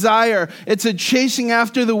 of desire. It's a chasing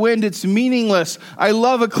after the wind. It's meaningless. I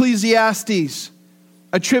love Ecclesiastes,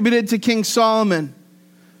 attributed to King Solomon,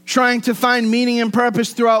 trying to find meaning and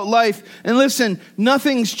purpose throughout life. And listen,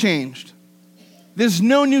 nothing's changed. There's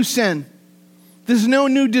no new sin. There's no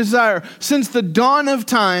new desire. Since the dawn of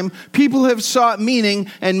time, people have sought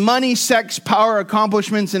meaning in money, sex, power,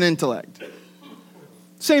 accomplishments, and intellect.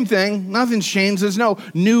 Same thing. Nothing's changed. There's no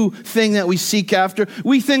new thing that we seek after.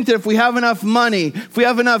 We think that if we have enough money, if we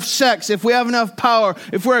have enough sex, if we have enough power,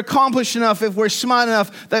 if we're accomplished enough, if we're smart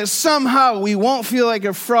enough, that somehow we won't feel like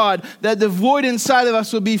a fraud, that the void inside of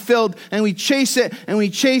us will be filled, and we chase it, and we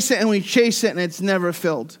chase it, and we chase it, and it's never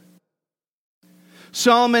filled.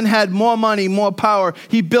 Solomon had more money, more power.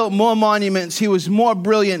 He built more monuments. He was more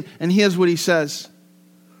brilliant. And here's what he says.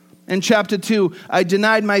 In chapter 2, I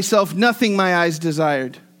denied myself nothing my eyes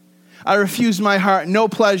desired. I refused my heart no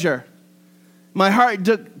pleasure. My heart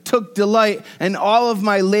took delight in all of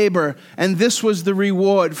my labor, and this was the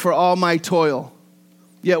reward for all my toil.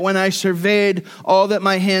 Yet when I surveyed all that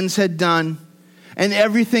my hands had done, and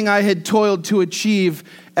everything I had toiled to achieve,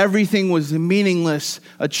 everything was meaningless,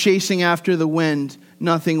 a chasing after the wind.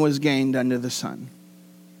 Nothing was gained under the sun.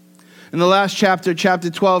 In the last chapter, chapter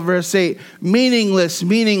 12, verse 8, meaningless,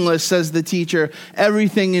 meaningless, says the teacher.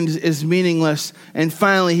 Everything is meaningless. And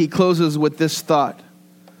finally, he closes with this thought.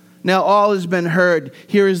 Now all has been heard.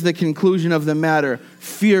 Here is the conclusion of the matter.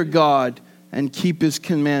 Fear God and keep his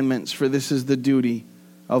commandments, for this is the duty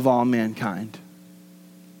of all mankind.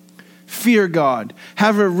 Fear God.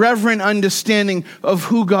 Have a reverent understanding of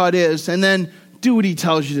who God is, and then do what he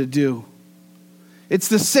tells you to do. It's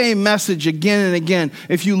the same message again and again.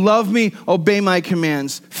 If you love me, obey my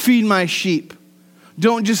commands. Feed my sheep.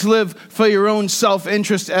 Don't just live for your own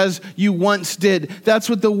self-interest as you once did. That's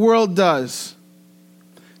what the world does.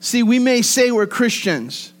 See, we may say we're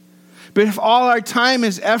Christians, but if all our time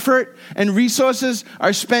is effort and resources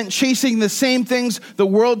are spent chasing the same things the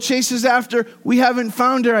world chases after, we haven't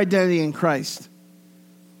found our identity in Christ.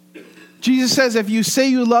 Jesus says, if you say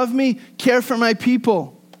you love me, care for my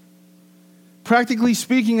people. Practically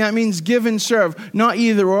speaking, that means give and serve. Not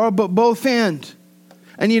either or, but both and.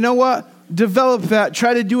 And you know what? Develop that.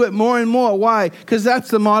 Try to do it more and more. Why? Because that's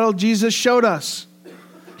the model Jesus showed us.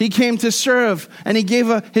 He came to serve, and he gave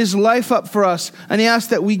his life up for us. And he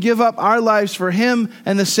asked that we give up our lives for him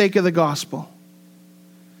and the sake of the gospel.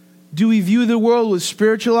 Do we view the world with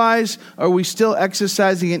spiritual eyes, or are we still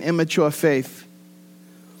exercising an immature faith?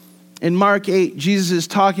 In Mark 8, Jesus is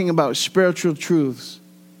talking about spiritual truths.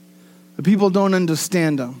 The people don't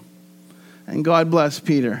understand them. And God bless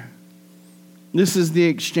Peter. This is the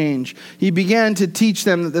exchange. He began to teach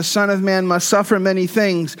them that the Son of Man must suffer many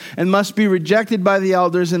things and must be rejected by the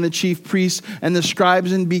elders and the chief priests and the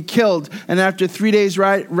scribes and be killed, and after 3 days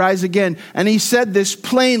rise again. And he said this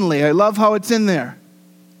plainly. I love how it's in there.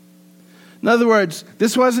 In other words,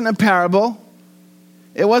 this wasn't a parable.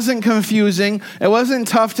 It wasn't confusing. It wasn't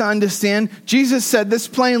tough to understand. Jesus said this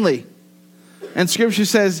plainly. And Scripture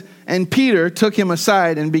says, and Peter took him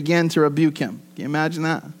aside and began to rebuke him. Can you imagine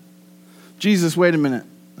that? Jesus, wait a minute.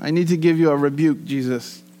 I need to give you a rebuke,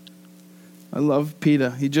 Jesus. I love Peter.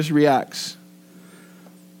 He just reacts.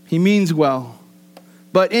 He means well.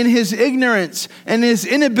 But in his ignorance and his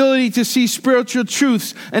inability to see spiritual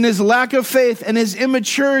truths and his lack of faith and his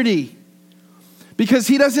immaturity, because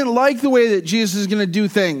he doesn't like the way that Jesus is going to do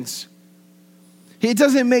things. It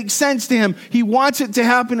doesn't make sense to him. He wants it to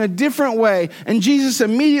happen a different way. And Jesus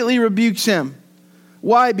immediately rebukes him.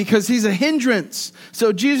 Why? Because he's a hindrance.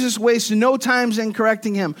 So Jesus wastes no time in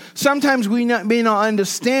correcting him. Sometimes we may not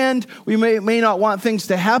understand. We may not want things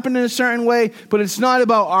to happen in a certain way. But it's not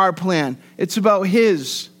about our plan. It's about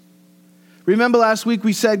his. Remember last week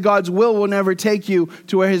we said God's will never take you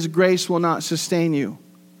to where his grace will not sustain you.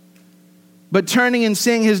 But turning and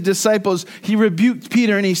seeing his disciples, he rebuked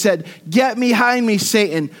Peter and he said, get behind me,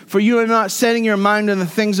 Satan, for you are not setting your mind on the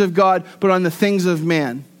things of God, but on the things of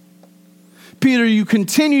man. Peter, you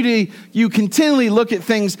continually look at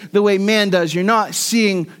things the way man does. You're not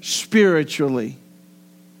seeing spiritually.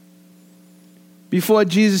 Before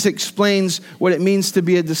Jesus explains what it means to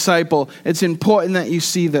be a disciple, it's important that you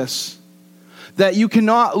see this. that you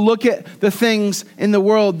cannot look at the things in the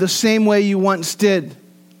world the same way you once did.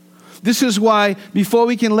 This is why before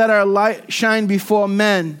we can let our light shine before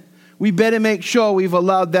men, we better make sure we've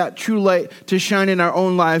allowed that true light to shine in our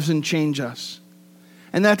own lives and change us.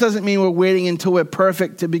 And that doesn't mean we're waiting until we're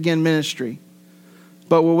perfect to begin ministry,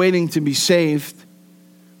 but we're waiting to be saved.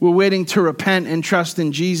 We're waiting to repent and trust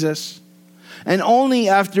in Jesus. And only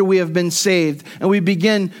after we have been saved and we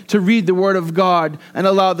begin to read the Word of God and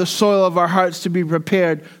allow the soil of our hearts to be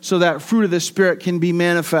prepared so that fruit of the Spirit can be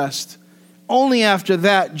manifest. Only after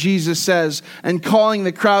that, Jesus says, and calling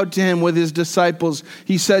the crowd to him with his disciples,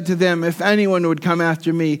 he said to them, if anyone would come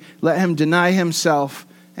after me, let him deny himself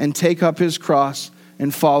and take up his cross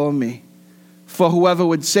and follow me. For whoever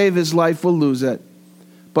would save his life will lose it,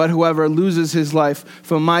 but whoever loses his life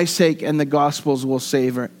for my sake and the gospel's will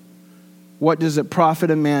save it. What does it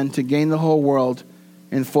profit a man to gain the whole world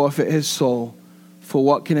and forfeit his soul? For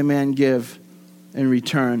what can a man give in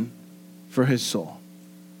return for his soul?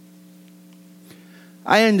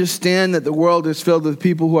 I understand that the world is filled with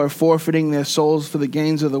people who are forfeiting their souls for the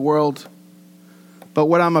gains of the world. But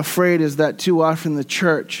what I'm afraid is that too often the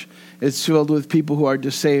church is filled with people who are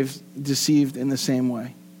deceived in the same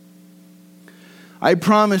way. I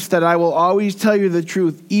promise that I will always tell you the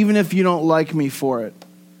truth, even if you don't like me for it.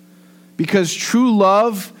 Because true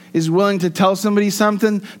love is willing to tell somebody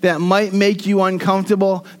something that might make you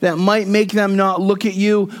uncomfortable, that might make them not look at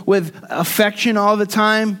you with affection all the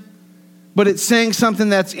time, but it's saying something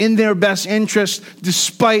that's in their best interest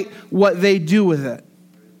despite what they do with it.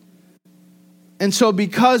 And so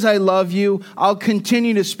because I love you, I'll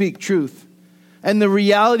continue to speak truth. And the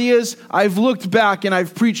reality is, I've looked back and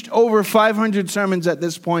I've preached over 500 sermons at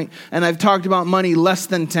this point, and I've talked about money less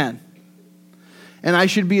than 10. And I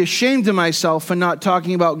should be ashamed of myself for not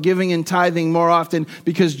talking about giving and tithing more often,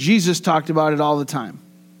 because Jesus talked about it all the time.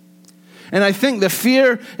 And I think the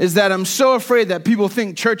fear is that I'm so afraid that people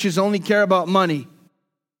think churches only care about money.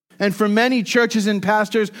 And for many churches and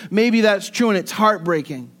pastors, maybe that's true, and it's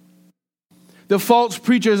heartbreaking. The false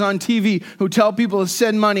preachers on TV who tell people to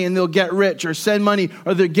send money and they'll get rich, or send money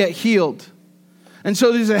or they'll get healed. And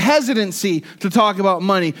so there's a hesitancy to talk about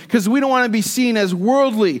money because we don't want to be seen as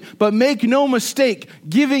worldly. But make no mistake,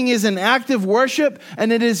 giving is an act of worship,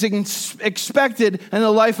 and it is expected in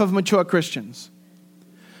the life of mature Christians.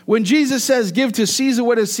 When Jesus says, give to Caesar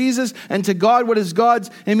what is Caesar's and to God what is God's,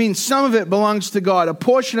 it means some of it belongs to God, a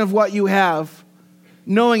portion of what you have,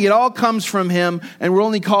 knowing it all comes from him, and we're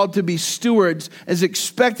only called to be stewards, as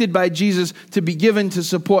expected by Jesus to be given to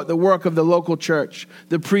support the work of the local church,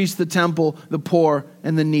 the priest, the temple, the poor,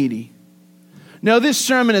 and the needy. Now, this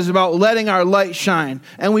sermon is about letting our light shine,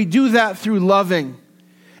 and we do that through loving.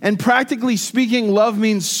 And practically speaking, love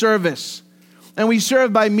means service. And we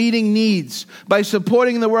serve by meeting needs, by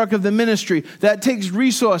supporting the work of the ministry. That takes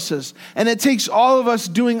resources, and it takes all of us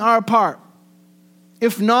doing our part.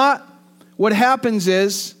 If not, what happens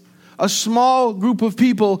is a small group of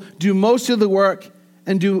people do most of the work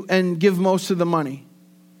and give most of the money.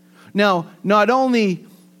 Now, not only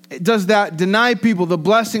does that deny people the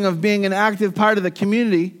blessing of being an active part of the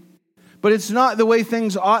community, but it's not the way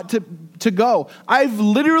things ought to go. I've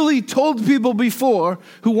literally told people before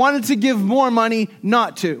who wanted to give more money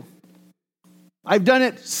not to. I've done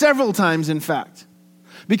it several times, in fact.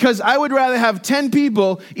 Because I would rather have 10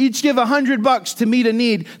 people each give $100 to meet a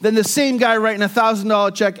need than the same guy writing a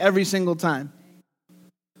 $1,000 check every single time.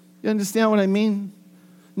 You understand what I mean?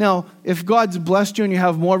 Now, if God's blessed you and you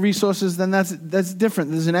have more resources, then that's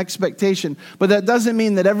different. There's an expectation. But that doesn't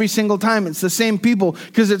mean that every single time it's the same people,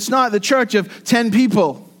 because it's not the church of 10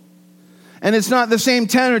 people. And it's not the same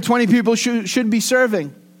 10 or 20 people should be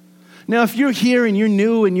serving. Now, if you're here and you're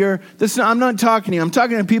new and I'm not talking to you. I'm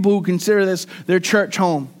talking to people who consider this their church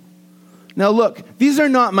home. Now, look, these are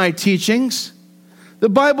not my teachings. The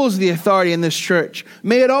Bible is the authority in this church.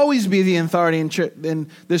 May it always be the authority in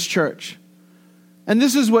this church. And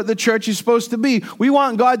this is what the church is supposed to be. We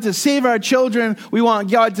want God to save our children. We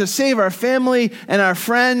want God to save our family and our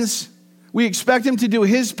friends. We expect him to do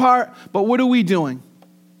his part, but what are we doing?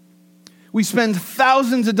 We spend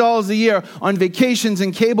thousands of dollars a year on vacations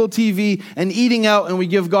and cable TV and eating out, and we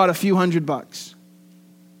give God a few $100.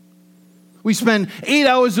 We spend 8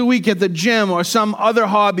 hours a week at the gym or some other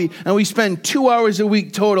hobby, and we spend 2 hours a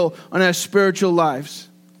week total on our spiritual lives.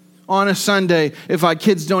 On a Sunday, if our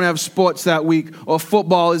kids don't have sports that week, or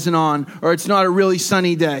football isn't on, or it's not a really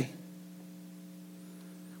sunny day.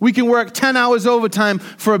 We can work 10 hours overtime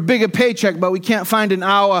for a bigger paycheck, but we can't find an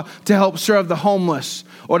hour to help serve the homeless,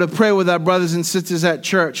 or to pray with our brothers and sisters at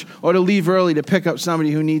church, or to leave early to pick up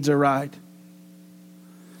somebody who needs a ride.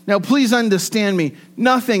 Now, please understand me.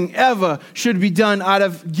 Nothing ever should be done out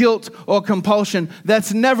of guilt or compulsion.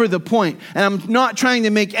 That's never the point. And I'm not trying to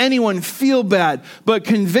make anyone feel bad. But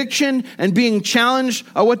conviction and being challenged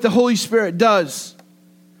are what the Holy Spirit does.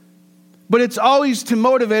 But it's always to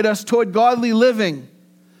motivate us toward godly living.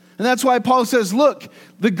 And that's why Paul says, look,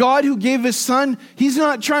 the God who gave his son, he's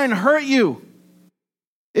not trying to hurt you.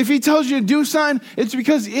 If he tells you to do something, it's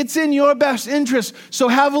because it's in your best interest. So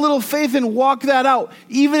have a little faith and walk that out,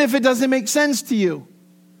 even if it doesn't make sense to you.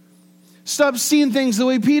 Stop seeing things the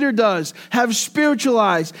way Peter does. Have spiritual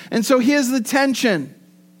eyes. And so here's the tension.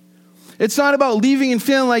 It's not about leaving and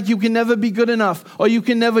feeling like you can never be good enough or you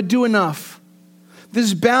can never do enough.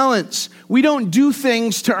 This balance. We don't do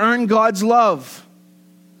things to earn God's love.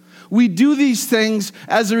 We do these things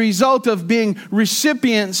as a result of being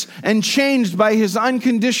recipients and changed by his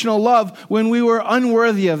unconditional love when we were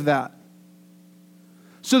unworthy of that.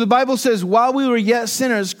 So the Bible says, while we were yet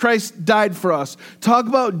sinners, Christ died for us. Talk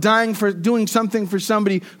about dying for doing something for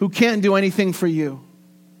somebody who can't do anything for you.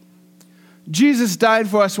 Jesus died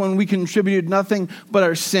for us when we contributed nothing but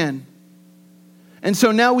our sin. And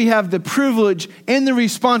so now we have the privilege and the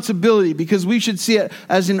responsibility, because we should see it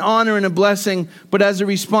as an honor and a blessing, but as a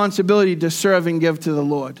responsibility to serve and give to the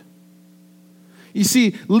Lord. You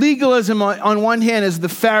see, legalism on one hand is the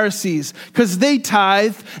Pharisees, because they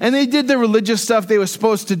tithed and they did the religious stuff they were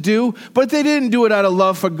supposed to do, but they didn't do it out of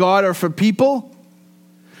love for God or for people.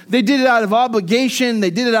 They did it out of obligation.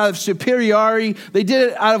 They did it out of superiority. They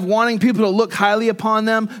did it out of wanting people to look highly upon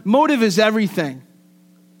them. Motive is everything.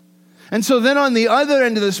 And so then on the other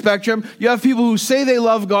end of the spectrum, you have people who say they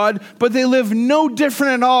love God, but they live no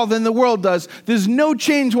different at all than the world does. There's no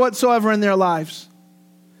change whatsoever in their lives.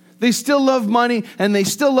 They still love money, and they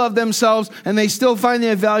still love themselves, and they still find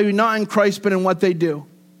their value not in Christ, but in what they do.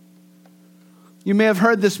 You may have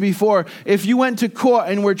heard this before. If you went to court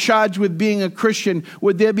and were charged with being a Christian,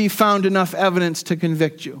 would there be found enough evidence to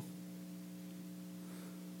convict you?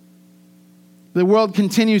 The world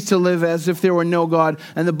continues to live as if there were no God,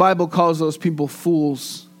 and the Bible calls those people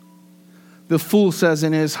fools. The fool says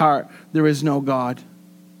in his heart, there is no God.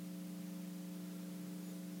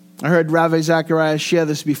 I heard Ravi Zacharias share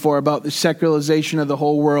this before about the secularization of the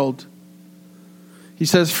whole world. He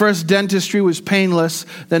says, first dentistry was painless,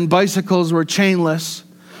 then bicycles were chainless,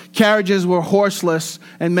 carriages were horseless,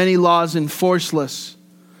 and many laws enforceless.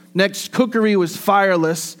 Next, cookery was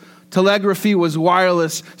fireless, telegraphy was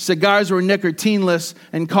wireless, cigars were nicotineless,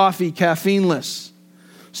 and coffee caffeineless.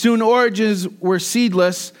 Soon oranges were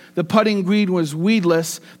seedless, the pudding green was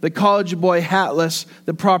weedless, the college boy hatless,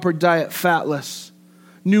 the proper diet fatless.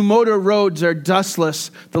 New motor roads are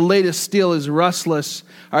dustless, the latest steel is rustless,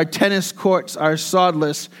 our tennis courts are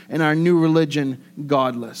sodless, and our new religion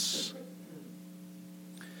godless.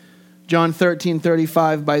 John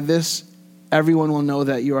 13:35, by this everyone will know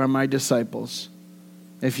that you are my disciples,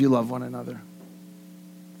 if you love one another.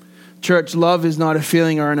 Church, love is not a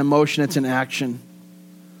feeling or an emotion, it's an action.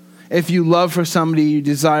 If you love for somebody, you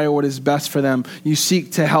desire what is best for them. You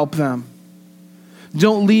seek to help them.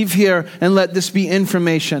 Don't leave here and let this be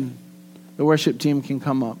information. The worship team can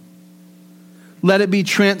come up. Let it be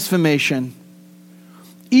transformation.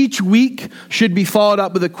 Each week should be followed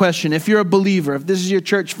up with a question. If you're a believer, if this is your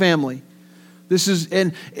church family,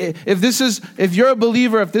 if you're a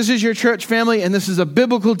believer, if this is your church family and this is a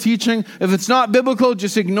biblical teaching, if it's not biblical,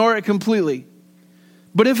 just ignore it completely.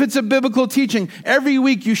 But if it's a biblical teaching, every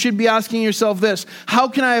week you should be asking yourself this: how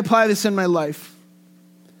can I apply this in my life?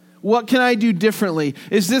 What can I do differently?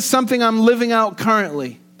 Is this something I'm living out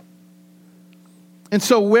currently? And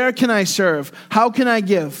so where can I serve? How can I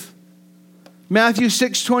give? Matthew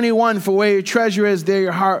 6:21, for where your treasure is, there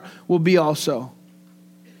your heart will be also.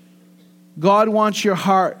 God wants your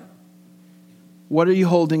heart. What are you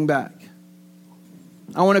holding back?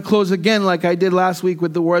 I want to close again like I did last week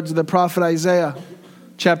with the words of the prophet Isaiah,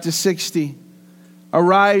 chapter 60.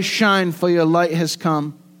 Arise, shine, for your light has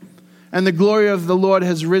come, and the glory of the Lord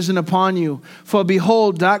has risen upon you. For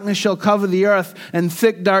behold, darkness shall cover the earth, and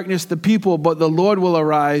thick darkness the people, but the Lord will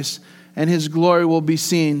arise, and his glory will be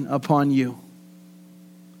seen upon you.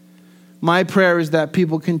 My prayer is that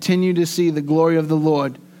people continue to see the glory of the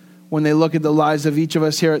Lord when they look at the lives of each of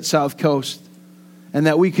us here at South Coast, and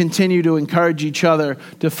that we continue to encourage each other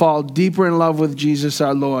to fall deeper in love with Jesus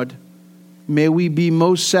our Lord. May we be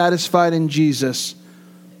most satisfied in Jesus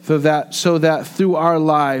so that through our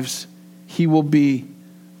lives he will be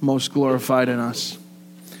most glorified in us.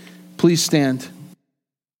 Please stand.